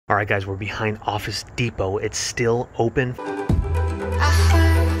All right, guys, we're behind Office Depot. It's still open. I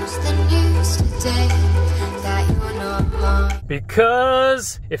heard the news today that you're not home.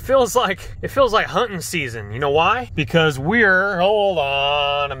 Because it feels like hunting season. You know why? Because hold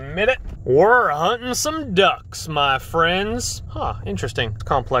on a minute. We're hunting some ducks, my friends. Huh, interesting. This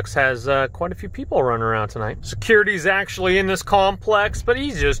complex has quite a few people running around tonight. Security's actually in this complex, but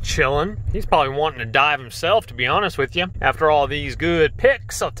he's just chilling. He's probably wanting to dive himself, to be honest with you. After all these good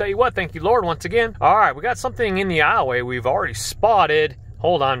picks, I'll tell you what, thank you, Lord, once again. All right, we got something in the aisleway we've already spotted.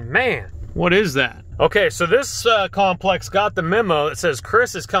 Hold on, man. What is that? Okay, so this complex got the memo that says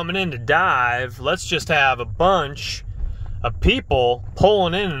Chris is coming in to dive. Let's just have a bunch of people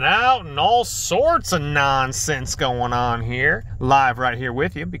pulling in and out and all sorts of nonsense going on here. Live right here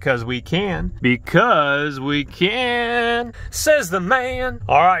with you because we can. Because we can, says the man.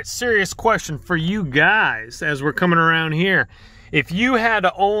 All right, serious question for you guys as we're coming around here. If you had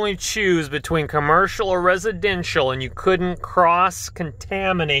to only choose between commercial or residential and you couldn't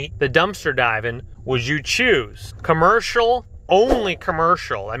cross-contaminate the dumpster diving, would you choose commercial? Only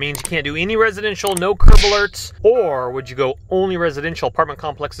commercial. That means you can't do any residential, no curb alerts. Or would you go only residential, apartment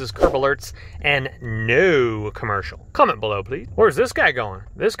complexes, curb alerts, and no commercial? Comment below, please. Where's this guy going?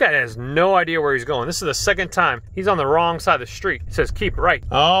 This guy has no idea where he's going. This is the second time he's on the wrong side of the street. It says keep right.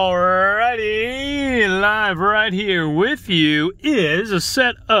 Alrighty, live right here with you is a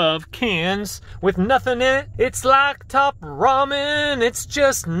set of cans with nothing in it. It's like top ramen. It's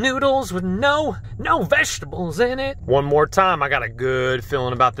just noodles with no vegetables in it. One more time. I got a good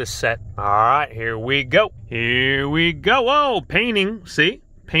feeling about this set. All right, here we go. Here we go. Oh, painting. See?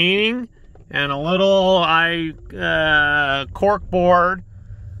 Painting and a little cork board.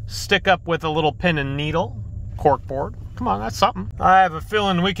 Stick up with a little pin and needle. Cork board. Come on, that's something. I have a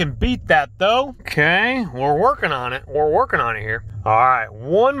feeling we can beat that, though. Okay, we're working on it. We're working on it here. All right,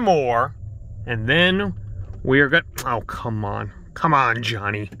 one more. And then we are good. Oh, come on. Come on,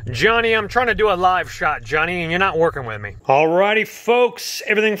 Johnny. Johnny, I'm trying to do a live shot, Johnny, and you're not working with me. Alrighty, folks.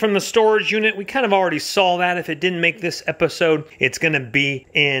 Everything from the storage unit, we kind of already saw that. If it didn't make this episode, it's going to be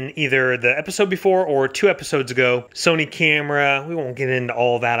in either the episode before or 2 episodes ago. Sony camera. We won't get into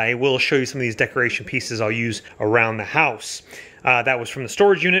all that. I will show you some of these decoration pieces I'll use around the house. That was from the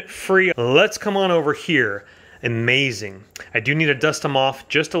storage unit, free. Let's come on over here. Amazing. I do need to dust them off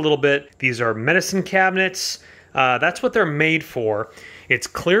just a little bit. These are medicine cabinets. That's what they're made for. It's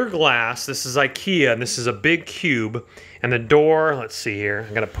clear glass. This is IKEA, and this is a big cube. And the door, let's see here.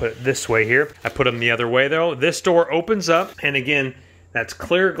 I'm going to put it this way here. I put them the other way, though. This door opens up, and again, that's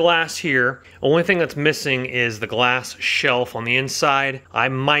clear glass here. Only thing that's missing is the glass shelf on the inside. I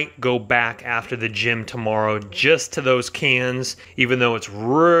might go back after the gym tomorrow just to those cans, even though it's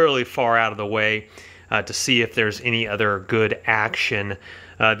really far out of the way, to see if there's any other good action.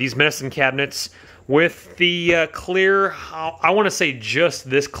 These medicine cabinets with the clear, I want to say just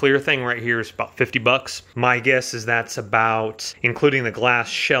this clear thing right here is about 50 bucks. My guess is that's about, including the glass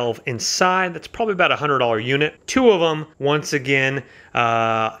shelf inside, that's probably about a $100 unit. 2 of them, once again,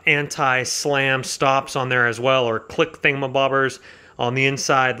 anti-slam stops on there as well, or click thingamabobbers on the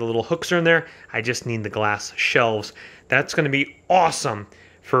inside. The little hooks are in there. I just need the glass shelves. That's going to be awesome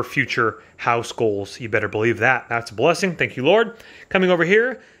for future house goals. You better believe that. That's a blessing. Thank you, Lord. Coming over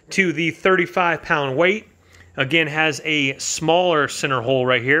here to the 35-pound weight. Again, has a smaller center hole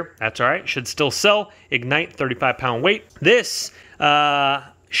right here. That's all right. Should still sell. Ignite 35-pound weight. This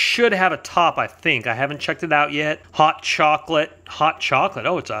should have a top, I think. I haven't checked it out yet. Hot chocolate. Hot chocolate.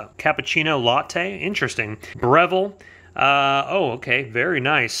 Oh, it's a cappuccino latte. Interesting. Breville. Oh, okay, very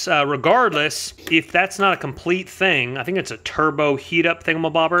nice. Regardless, if that's not a complete thing, I think it's a turbo heat up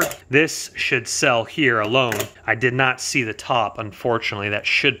thingamabobber. This should sell here alone. I did not see the top, unfortunately. That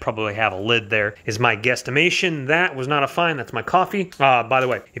should probably have a lid there, is my guesstimation. That was not a find. That's my coffee. By the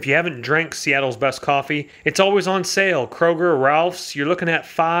way, if you haven't drank Seattle's best coffee, it's always on sale. Kroger, Ralph's, you're looking at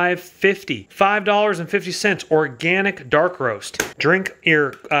 $5.50. $5.50, organic dark roast. Drink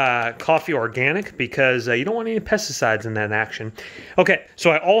your coffee organic because you don't want any pesticides in that action. Okay, so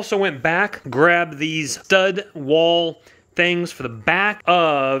I also went back, grabbed these stud wall things for the back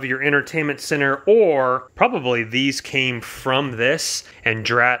of your entertainment center, or probably these came from this. And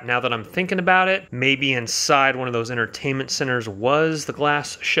now that I'm thinking about it, maybe inside one of those entertainment centers was the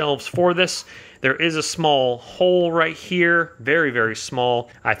glass shelves for this. There is a small hole right here, very, very small.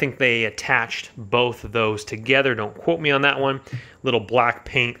 I think they attached both of those together. Don't quote me on that one. Little black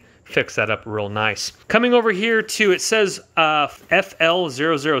paint. Fix that up real nice. Coming over here to, it says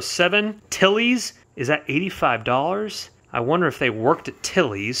FL007. Tilly's, is that $85? I wonder if they worked at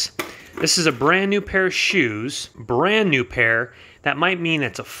Tilly's. This is a brand new pair of shoes, brand new pair. That might mean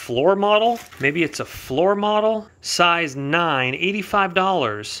it's a floor model. Maybe it's a floor model. Size 9,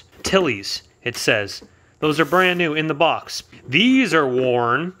 $85. Tilly's, it says. Those are brand new in the box. These are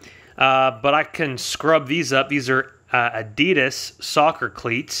worn, but I can scrub these up. These are Adidas soccer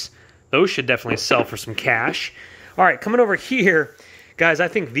cleats. Those should definitely sell for some cash. All right, coming over here, guys, I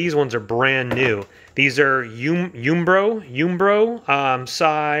think these ones are brand new. These are Umbro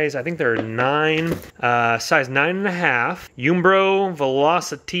size, I think they're 9, size 9.5. Umbro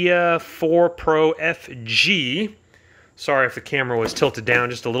Velocitia 4 Pro FG. Sorry if the camera was tilted down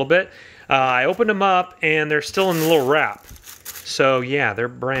just a little bit. I opened them up and they're still in the little wrap. So yeah, they're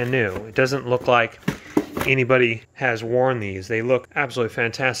brand new. It doesn't look like anybody has worn these. They look absolutely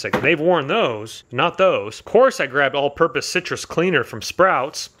fantastic. They've worn those, not those. Of course, I grabbed all-purpose citrus cleaner from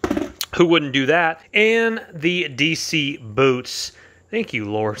Sprouts. Who wouldn't do that? And the DC boots. Thank you,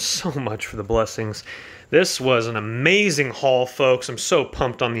 Lord, so much for the blessings. This was an amazing haul, folks. I'm so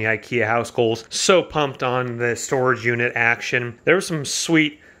pumped on the IKEA house goals. So pumped on the storage unit action. There were some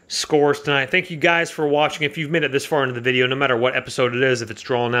sweet scores tonight. Thank you guys for watching. If you've made it this far into the video, no matter what episode it is, if it's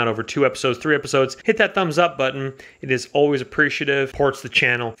drawn out over 2 episodes, 3 episodes, hit that thumbs up button. It is always appreciative. Supports the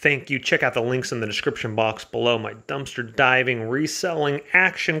channel. Thank you. Check out the links in the description box below. My dumpster diving, reselling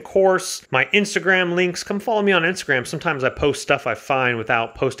action course, my Instagram links. Come follow me on Instagram. Sometimes I post stuff I find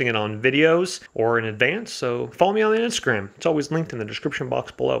without posting it on videos or in advance, so follow me on Instagram. It's always linked in the description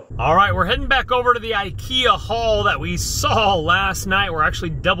box below. All right, we're heading back over to the IKEA haul that we saw last night. We're actually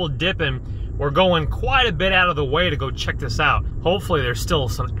double dipping. We're going quite a bit out of the way to go check this out. Hopefully there's still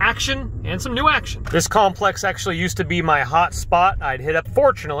some action and some new action. This complex actually used to be my hot spot I'd hit up.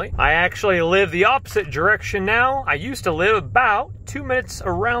 Fortunately, I actually live the opposite direction now. I used to live about 2 minutes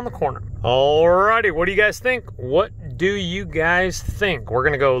around the corner. Alrighty, what do you guys think? What do you guys think? We're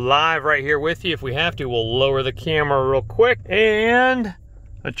gonna go live right here with you. If we have to, we'll lower the camera real quick. And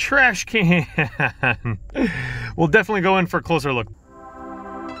a trash can. We'll definitely go in for a closer look.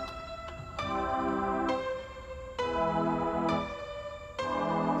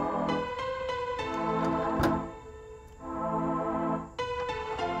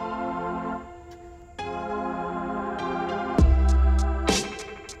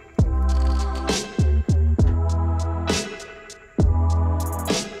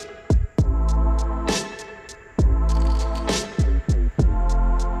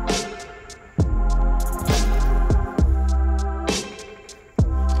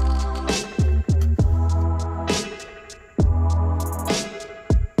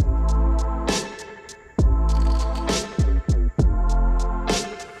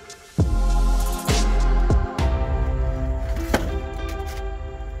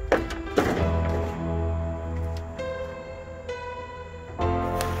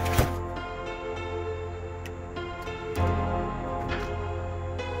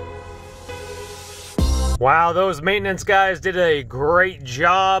 Wow, those maintenance guys did a great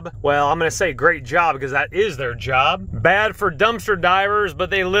job. Well, I'm gonna say great job because that is their job. Bad for dumpster divers, but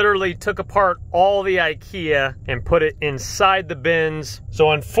they literally took apart all the IKEA and put it inside the bins.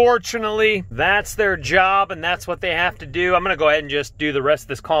 So unfortunately, that's their job and that's what they have to do. I'm gonna go ahead and just do the rest of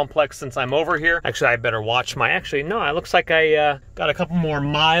this complex since I'm over here. Actually, I better watch my, no, it looks like I got a couple more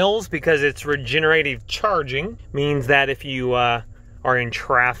miles because it's regenerative charging. Means that if you are in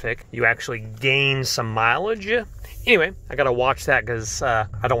traffic, you actually gain some mileage. Anyway, I gotta watch that because I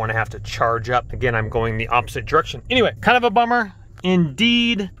don't want to have to charge up. Again, I'm going the opposite direction. Anyway, kind of a bummer.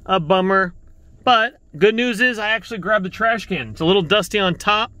 Indeed, a bummer. But good news is I actually grabbed the trash can. It's a little dusty on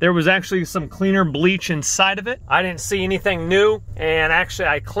top. There was actually some cleaner bleach inside of it. I didn't see anything new, and actually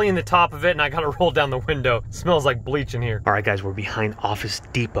I cleaned the top of it and I gotta roll down the window. It smells like bleach in here. All right, guys, we're behind Office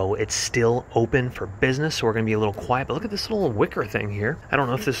Depot. It's still open for business, so we're gonna be a little quiet, but look at this little wicker thing here. I don't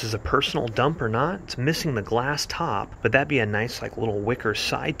know if this is a personal dump or not. It's missing the glass top, but that'd be a nice like little wicker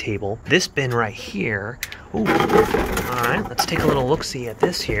side table. This bin right here, ooh. All right, let's take a little look-see at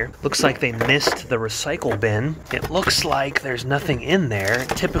this here. Looks like they missed the recycle bin. It looks like there's nothing in there.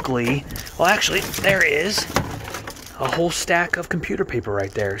 Typically, well actually, there is a whole stack of computer paper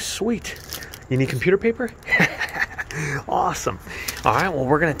right there. Sweet. You need computer paper? Awesome. All right, well,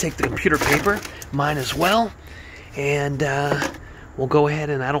 we're gonna take the computer paper, mine as well, and we'll go ahead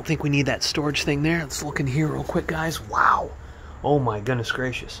and I don't think we need that storage thing there. Let's look in here real quick, guys. Wow. Oh my goodness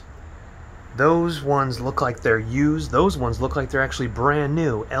gracious. Those ones look like they're used. Those ones look like they're actually brand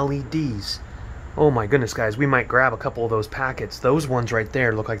new LEDs. Oh my goodness, guys, we might grab a couple of those packets. Those ones right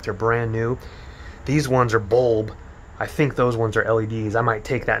there look like they're brand new. These ones are bulb. I think those ones are LEDs. I might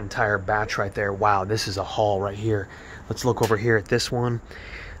take that entire batch right there. Wow, this is a haul right here. Let's look over here at this one.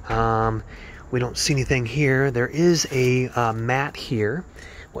 We don't see anything here. There is a mat here.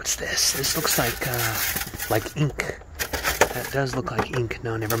 What's this? This looks like ink. That does look like ink.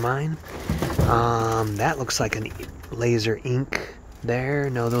 No, never mind. That looks like a laser ink there.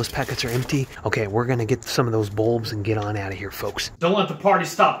 No, those packets are empty. Okay, we're gonna get some of those bulbs and get on out of here, folks. Don't let the party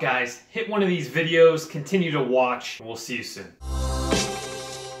stop, guys. Hit one of these videos, continue to watch, and we'll see you soon.